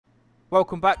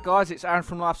Welcome back, guys. It's Aaron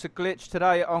from Life's a Glitch.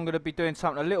 Today I'm going to be doing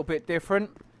something a little bit different.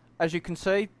 As you can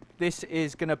see, this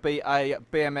is going to be a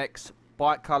BMX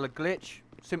bike colour glitch.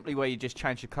 Simply where you just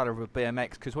change the colour of a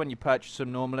BMX, because when you purchase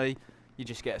them normally, you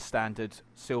just get a standard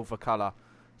silver colour.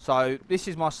 So this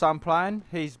is my son playing.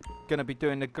 He's going to be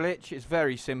doing the glitch. It's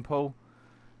very simple.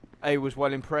 He was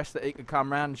well impressed that he could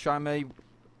come around and show me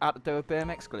how to do a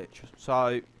BMX glitch.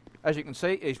 So as you can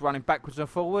see, he's running backwards and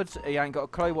forwards. He ain't got a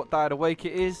clue what day of the week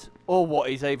it is, or what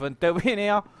he's even doing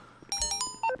here.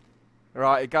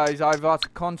 Right, it goes over to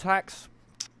contacts.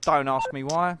 Don't ask me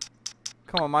why.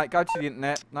 Come on, mate, go to the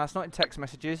internet. No, it's not in text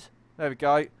messages. There we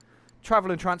go.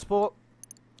 Travel and transport.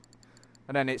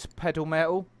 And then it's pedal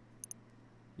metal.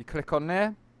 You click on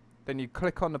there. Then you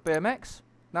click on the BMX.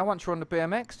 Now once you're on the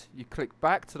BMX, you click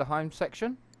back to the home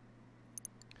section.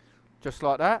 Just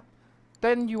like that.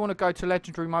 Then you want to go to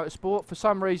Legendary Motorsport. For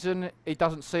some reason, he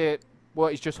doesn't see it. Well,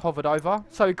 he's just hovered over.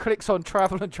 So he clicks on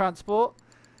Travel and Transport.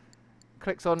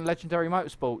 Clicks on Legendary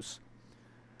Motorsports.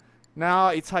 Now,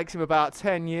 it takes him about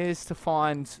 10 years to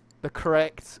find the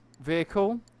correct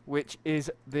vehicle, which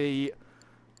is the...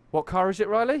 What car is it,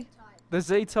 Riley? The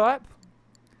Z-Type.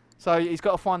 So he's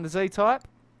got to find the Z-Type.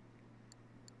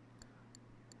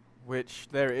 Which,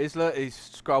 there it is. Look, he's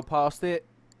scrolled past it.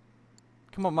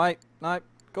 Come on, mate. No.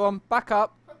 Go on, back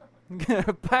up.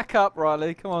 Back up,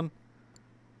 Riley. Come on.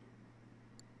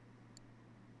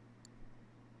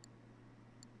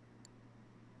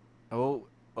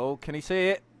 Oh, can he see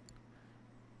it?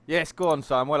 Yes, go on,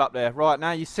 son. Well up there. Right,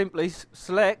 now you simply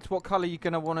select what colour you're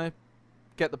going to want to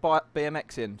get the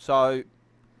BMX in. So,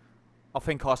 I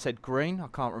think I said green. I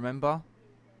can't remember.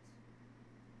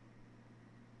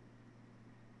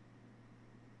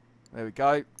 There we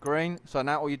go. Green. So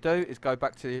now all you do is go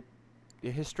back to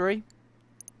your history.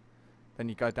 Then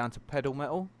you go down to pedal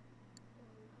metal.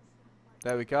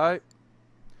 There we go.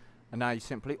 And now you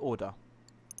simply order.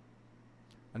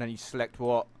 And then you select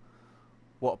what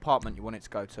apartment you want it to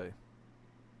go to.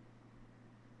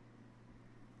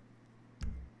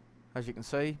 As you can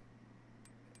see,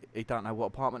 he don't know what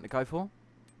apartment to go for.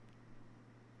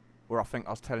 Or I think I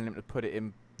was telling him to put it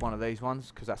in one of these ones,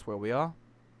 because that's where we are.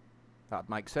 That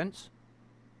makes sense.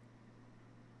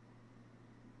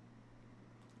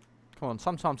 Come on,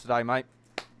 sometime today, mate.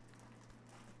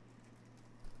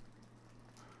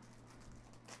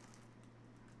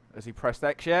 Has he pressed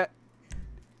X yet?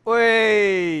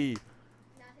 Whee!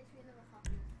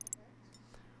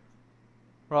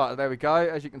 Right, there we go.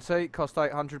 As you can see, it cost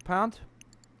 £800.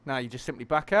 Now you just simply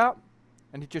back out,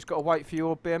 and you just got to wait for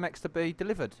your BMX to be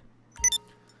delivered.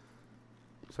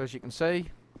 So as you can see,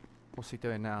 what's he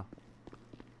doing now?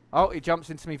 Oh, he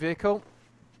jumps into my vehicle.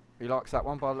 He likes that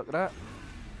one by the look of that.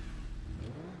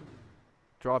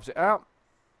 Drives it out.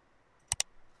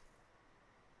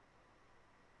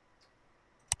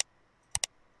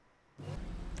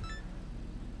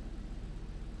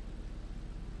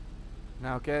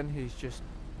 Now again, he's just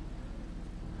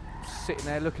sitting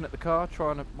there looking at the car,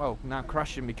 trying to, well, now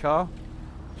crashing my car.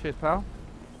 Cheers, pal.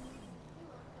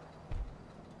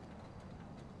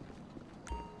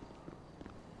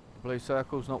 Blue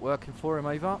circle's not working for him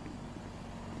either.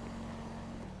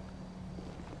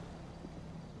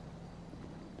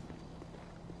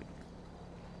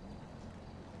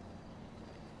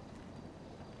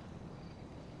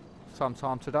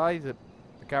 Sometime today, the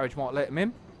garage might let him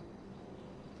in.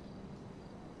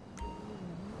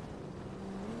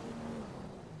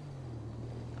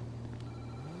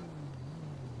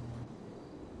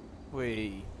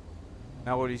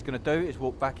 Now what he's going to do is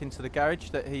walk back into the garage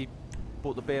that he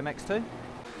bought the BMX to.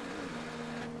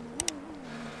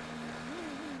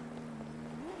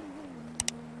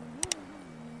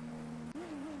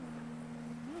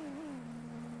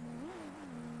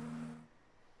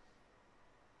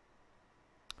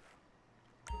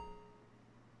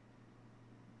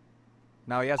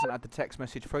 Now he hasn't had the text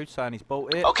message through saying he's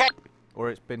bought it. Okay. Or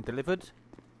it's been delivered.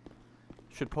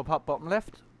 Should pop up bottom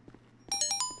left.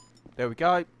 There we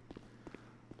go.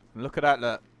 And look at that,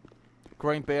 look.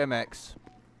 Green BMX.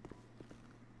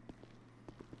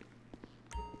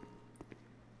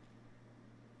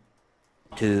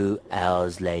 Two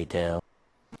hours later.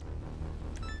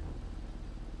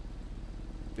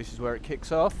 This is where it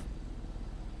kicks off.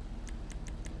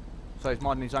 So he's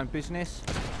minding his own business.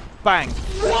 Bang!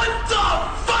 What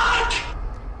the fuck?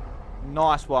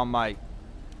 Nice one, mate.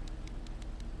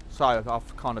 So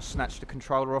I've kind of snatched the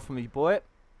controller off of me boy.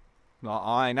 Like,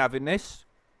 I ain't having this.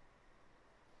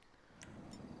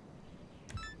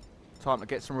 Time to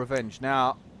get some revenge.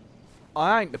 Now,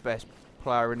 I ain't the best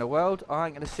player in the world. I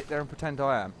ain't going to sit there and pretend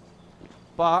I am.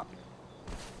 But,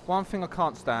 one thing I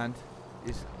can't stand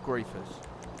is griefers.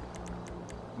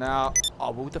 Now,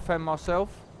 I will defend myself.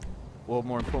 Or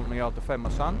more importantly, I'll defend my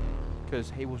son.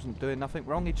 Because he wasn't doing nothing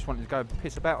wrong. He just wanted to go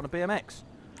piss about on a BMX.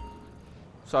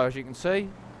 So, as you can see,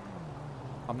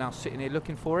 I'm now sitting here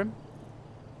looking for him.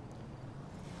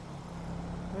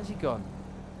 Where's he gone?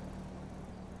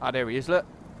 Ah, there he is, look.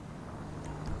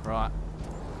 Right.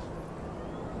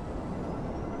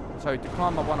 So,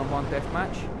 decline my one-on-one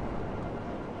deathmatch.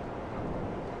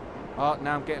 Oh,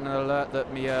 now I'm getting an alert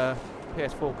that my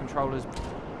PS4 controller's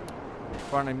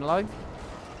running low.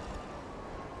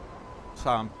 So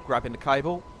I'm grabbing the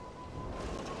cable.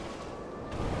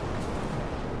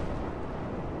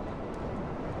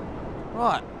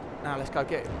 Right, now let's go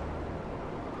get him.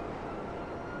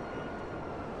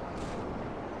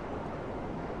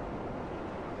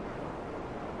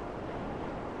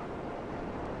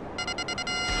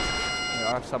 Yeah,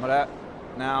 I have some of that.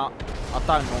 Now, I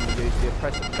don't normally use the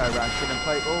oppressor to go around killing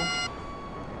people.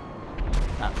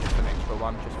 That's just an extra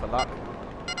one, just for luck.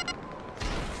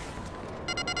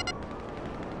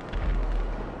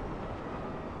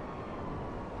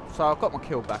 So I've got my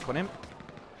kill back on him.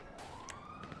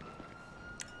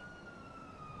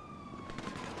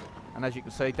 And as you can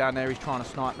see down there, he's trying to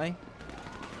snipe me.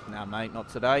 No, mate, not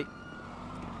today.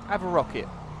 Have a rocket.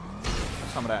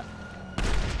 Have some of that.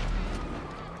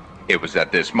 It was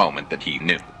at this moment that he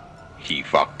knew. He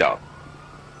fucked up.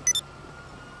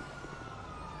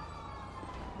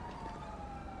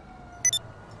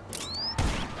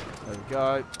 There we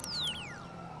go.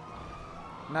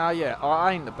 Now, yeah,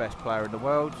 I ain't the best player in the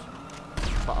world,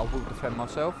 but I will defend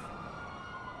myself.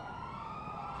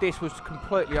 This was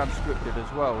completely unscripted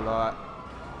as well. Like,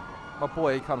 my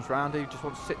boy, he comes round, he just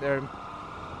wants to sit there and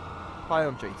play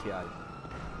on GTA.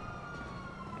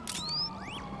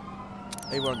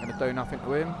 He wasn't going to do nothing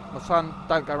to him. My son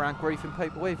don't go around griefing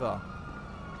people either.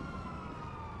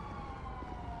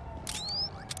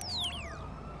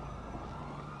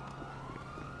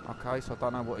 Okay, so I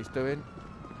don't know what he's doing.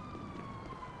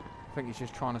 I think he's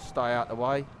just trying to stay out the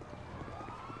way.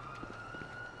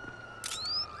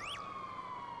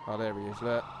 Oh, there he is,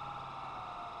 look.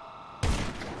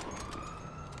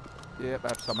 Yep,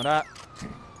 have some of that.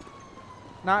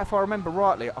 Now, if I remember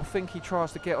rightly, I think he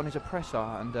tries to get on his oppressor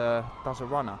and does a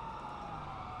runner.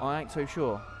 I ain't too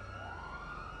sure.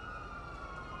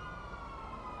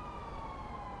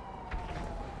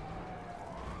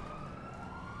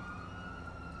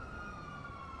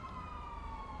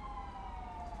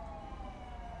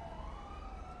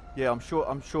 Yeah,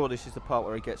 I'm sure this is the part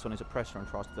where he gets on his oppressor and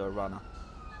tries to do a runner.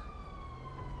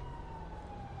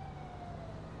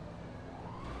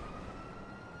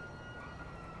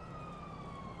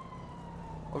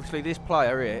 Obviously, this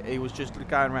player here, he was just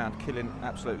going around killing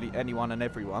absolutely anyone and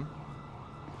everyone.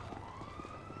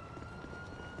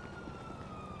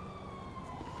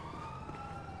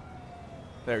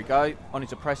 There we go, on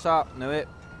his oppressor, knew it.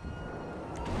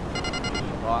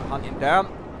 Right, hunt him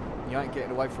down. You ain't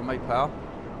getting away from me, pal.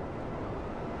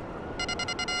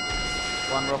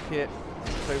 One rocket,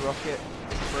 two rocket,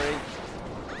 three,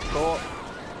 four.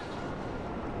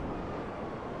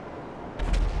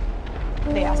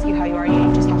 They ask you how you are,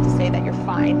 you just have to say that you're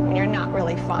fine when you're not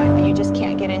really fine, but you just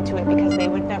can't get into it because they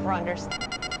would never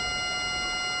understand.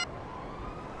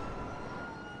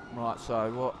 Right,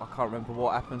 so what? I can't remember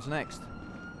what happens next.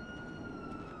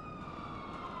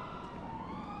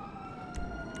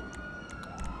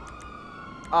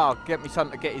 Oh, get me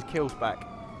something to get his kills back.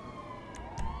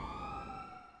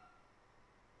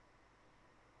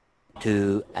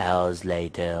 2 hours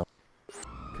later.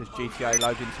 Because GTA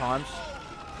loading times.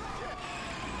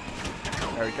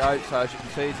 There we go, so as you can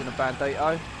see, he's in a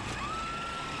Bandito.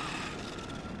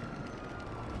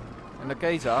 And the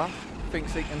geezer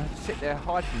thinks he can sit there and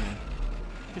hide from me.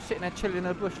 Just sitting there chilling in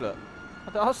a bush, look.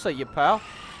 I'll see you, pal.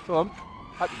 Go on.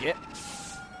 Hope you get.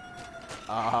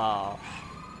 Ah.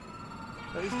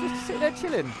 But he's just sitting there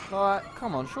chilling. Like,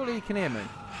 come on, surely he can hear me.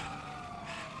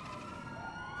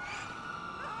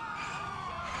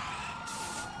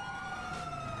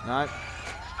 No.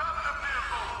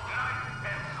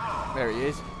 There he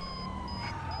is.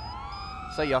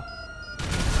 See ya.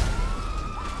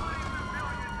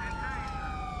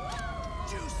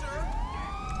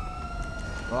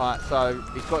 Right, so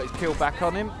he's got his kill back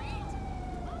on him.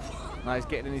 Now he's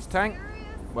getting in his tank.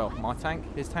 Well, my tank,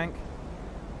 his tank.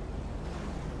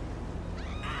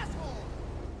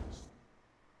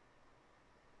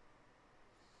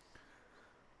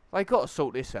 They got to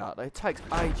sort this out. It takes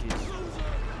ages.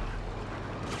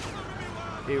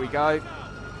 Here we go.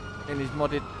 In his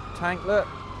modded tank, look.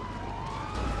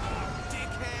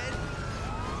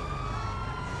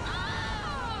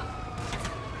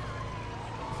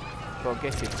 Go on,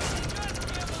 get him.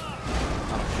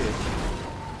 Oh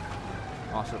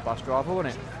to the bus driver,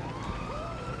 wasn't it?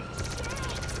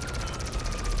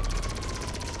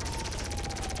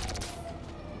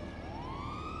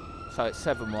 So it's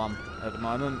 7-1 at the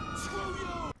moment.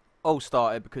 All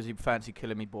started because he fancied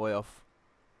killing me boy off.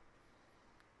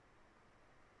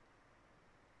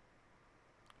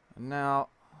 And now,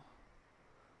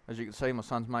 as you can see, my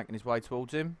son's making his way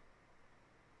towards him.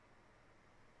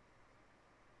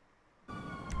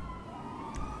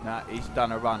 Now he's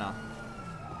done a runner.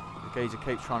 The geezer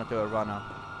keeps trying to do a runner.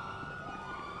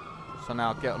 So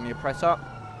now get on the oppressor.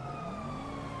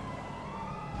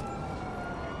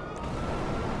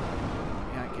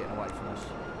 He ain't getting away from us.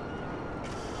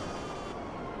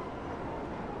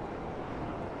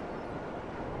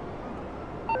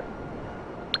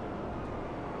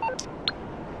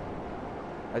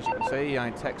 As you can see, he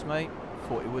ain't text me.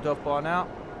 Thought he would have by now.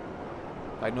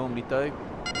 They normally do.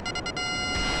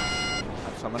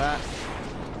 Have some of that.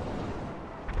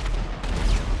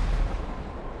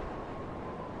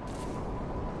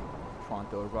 Try and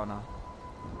do a runner.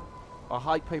 I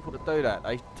hate people that do that.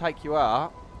 They take you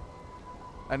out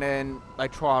and then they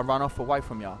try and run off away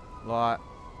from you. Like,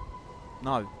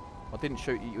 no, I didn't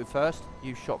shoot you first.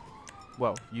 You shot,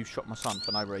 well, you shot my son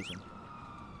for no reason.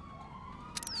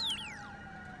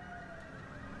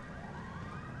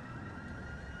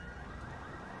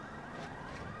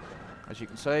 As you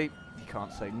can see, you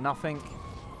can't see nothing.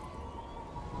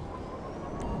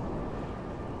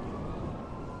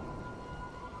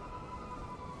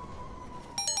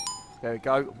 There we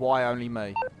go. Why only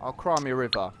me? I'll cry me a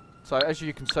river. So as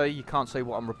you can see, you can't see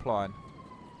what I'm replying.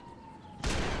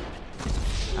 And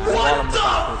while I'm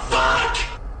about to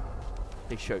reply,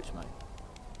 he shoots me.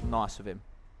 Nice of him.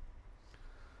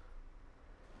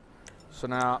 So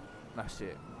now, that's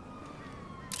it.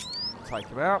 Take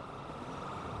him out.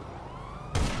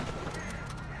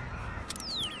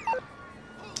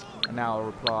 And now I'll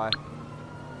reply.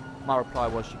 My reply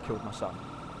was, she killed my son.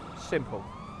 Simple.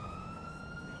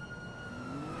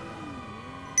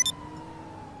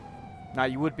 Now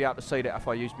you would be able to see that if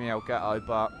I used my Elgato,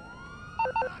 but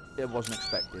it wasn't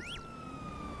expected.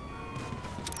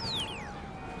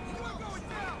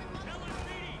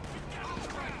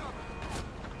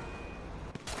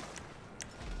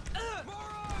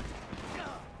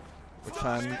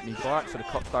 Return me bike so the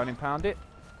cops don't impound it.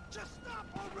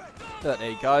 Look,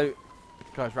 there you go.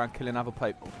 Goes around killing other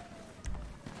people.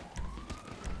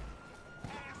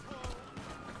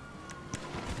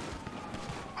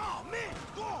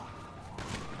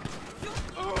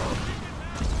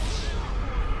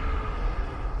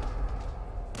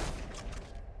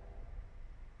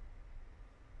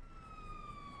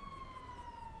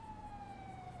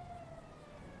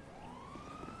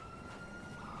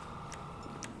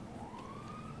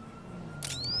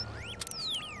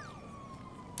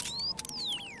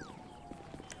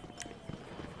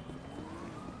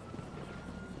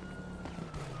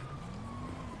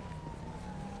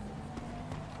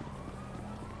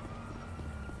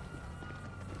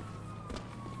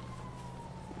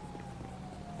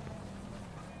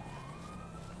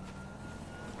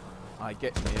 He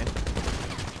gets me in.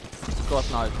 God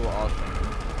knows what I was thinking.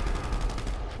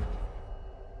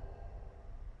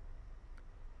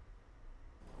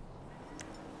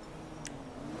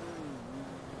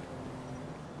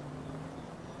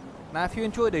 Now if you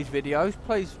enjoy these videos,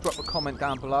 please drop a comment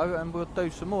down below and we'll do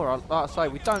some more. Like I say,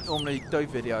 we don't normally do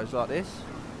videos like this.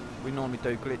 We normally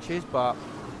do glitches, but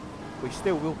we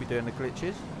still will be doing the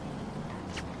glitches.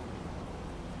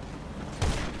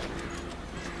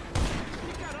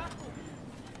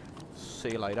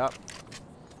 See you later.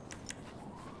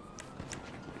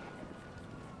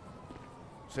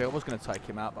 See, I was going to take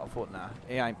him out, but I thought, nah,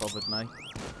 he ain't bothered me.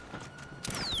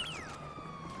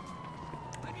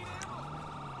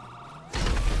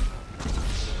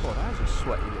 Oh, that was a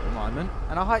sweaty little moment.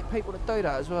 And I hate people that do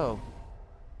that as well.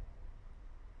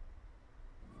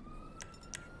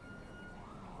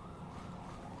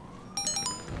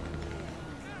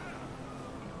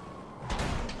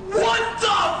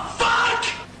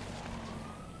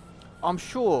 I'm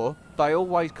sure they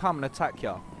always come and attack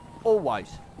you. Always.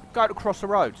 Go to cross the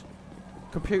road.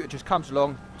 Computer just comes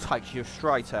along, takes you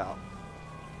straight out.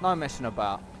 No messing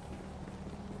about.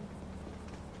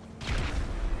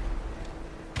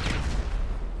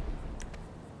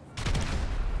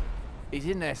 He's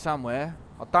in there somewhere.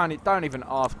 Don't even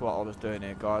ask what I was doing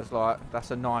here, guys. Like, that's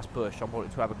a nice bush. I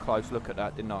wanted to have a close look at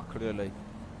that, didn't I? Clearly.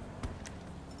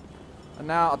 And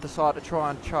now I decide to try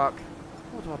and chuck...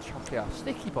 What do I chuck here?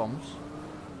 Sticky bombs?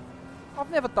 I've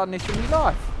never done this in my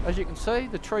life. As you can see,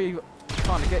 the tree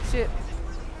kind of gets it.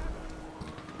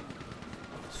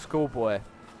 Schoolboy.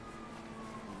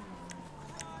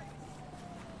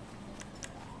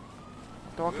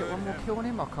 Do I get one more kill on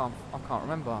him? I can't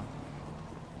remember.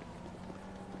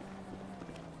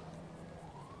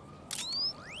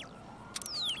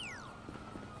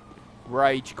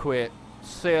 Rage quit.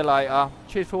 See you later.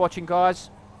 Cheers for watching, guys.